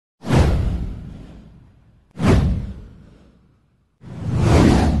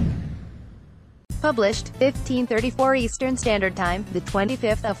Published, 15:34 Eastern Standard Time, the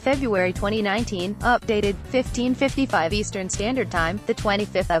 25th of February 2019. Updated, 15:55 Eastern Standard Time, the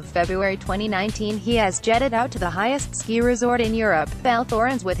 25th of February 2019. He has jetted out to the highest ski resort in Europe, Val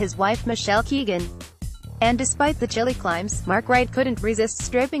Thorens, with his wife Michelle Keegan. And despite the chilly climbs, Mark Wright couldn't resist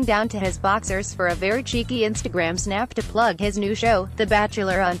stripping down to his boxers for a very cheeky Instagram snap to plug his new show, The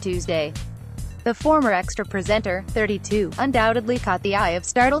Bachelor, on Tuesday. The former extra presenter, 32, undoubtedly caught the eye of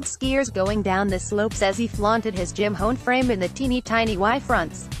startled skiers going down the slopes as he flaunted his Jim Hone frame in the teeny-tiny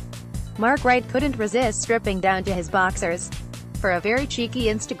Y-fronts. Mark Wright couldn't resist stripping down to his boxers for a very cheeky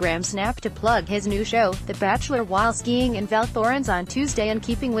Instagram snap to plug his new show, The Bachelor, while skiing in Val Thorens on Tuesday. In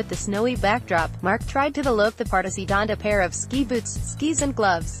keeping with the snowy backdrop, Mark tried to look the part as he donned a pair of ski boots, skis and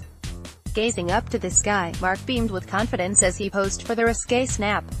gloves. Gazing up to the sky, Mark beamed with confidence as he posed for the risque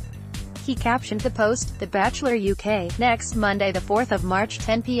snap. He captioned the post, The Bachelor UK, next Monday the 4th of March,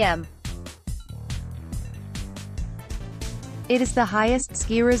 10 p.m. It is the highest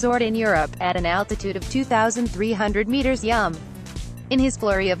ski resort in Europe, at an altitude of 2,300 meters. Yum. In his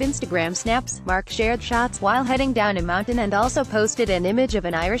flurry of Instagram snaps, Mark shared shots while heading down a mountain and also posted an image of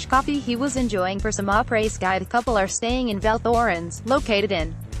an Irish coffee he was enjoying for some après-ski. The couple are staying in Val Thorens, located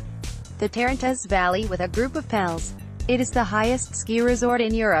in the Tarantas Valley, with a group of pals. It is the highest ski resort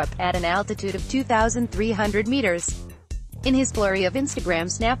in Europe, at an altitude of 2,300 meters. In his flurry of Instagram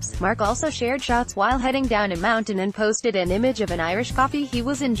snaps, Mark also shared shots while heading down a mountain and posted an image of an Irish coffee he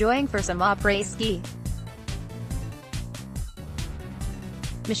was enjoying for some après-ski.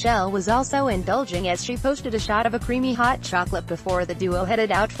 Michelle was also indulging as she posted a shot of a creamy hot chocolate before the duo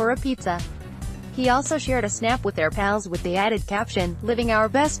headed out for a pizza. He also shared a snap with their pals with the added caption, "Living our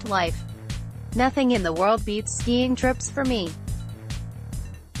best life. Nothing in the world beats skiing trips for me."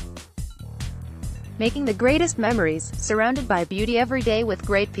 Making the greatest memories, surrounded by beauty every day with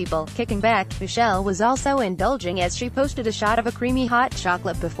great people. Kicking back, Michelle was also indulging as she posted a shot of a creamy hot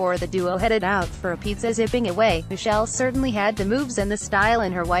chocolate before the duo headed out for a pizza. Zipping away, Michelle certainly had the moves and the style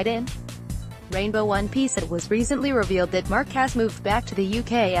in her white and rainbow one-piece. It was recently revealed that Mark has moved back to the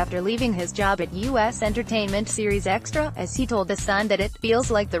UK after leaving his job at US entertainment series Extra, as he told The Sun that it feels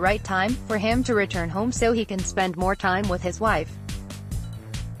like the right time for him to return home so he can spend more time with his wife.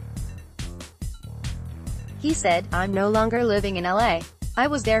 He said, "I'm no longer living in LA. I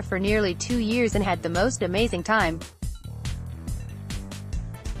was there for nearly 2 years and had the most amazing time.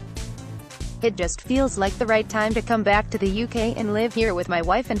 It just feels like the right time to come back to the UK and live here with my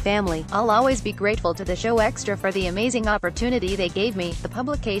wife and family. I'll always be grateful to the show Extra for the amazing opportunity they gave me." The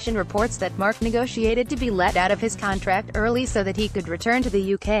publication reports that Mark negotiated to be let out of his contract early so that he could return to the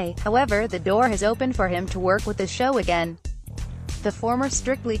UK. However, the door has opened for him to work with the show again. The former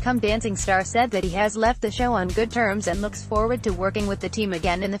Strictly Come Dancing star said that he has left the show on good terms and looks forward to working with the team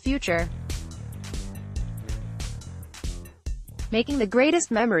again in the future. Making the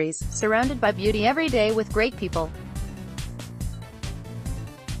greatest memories, surrounded by beauty every day with great people.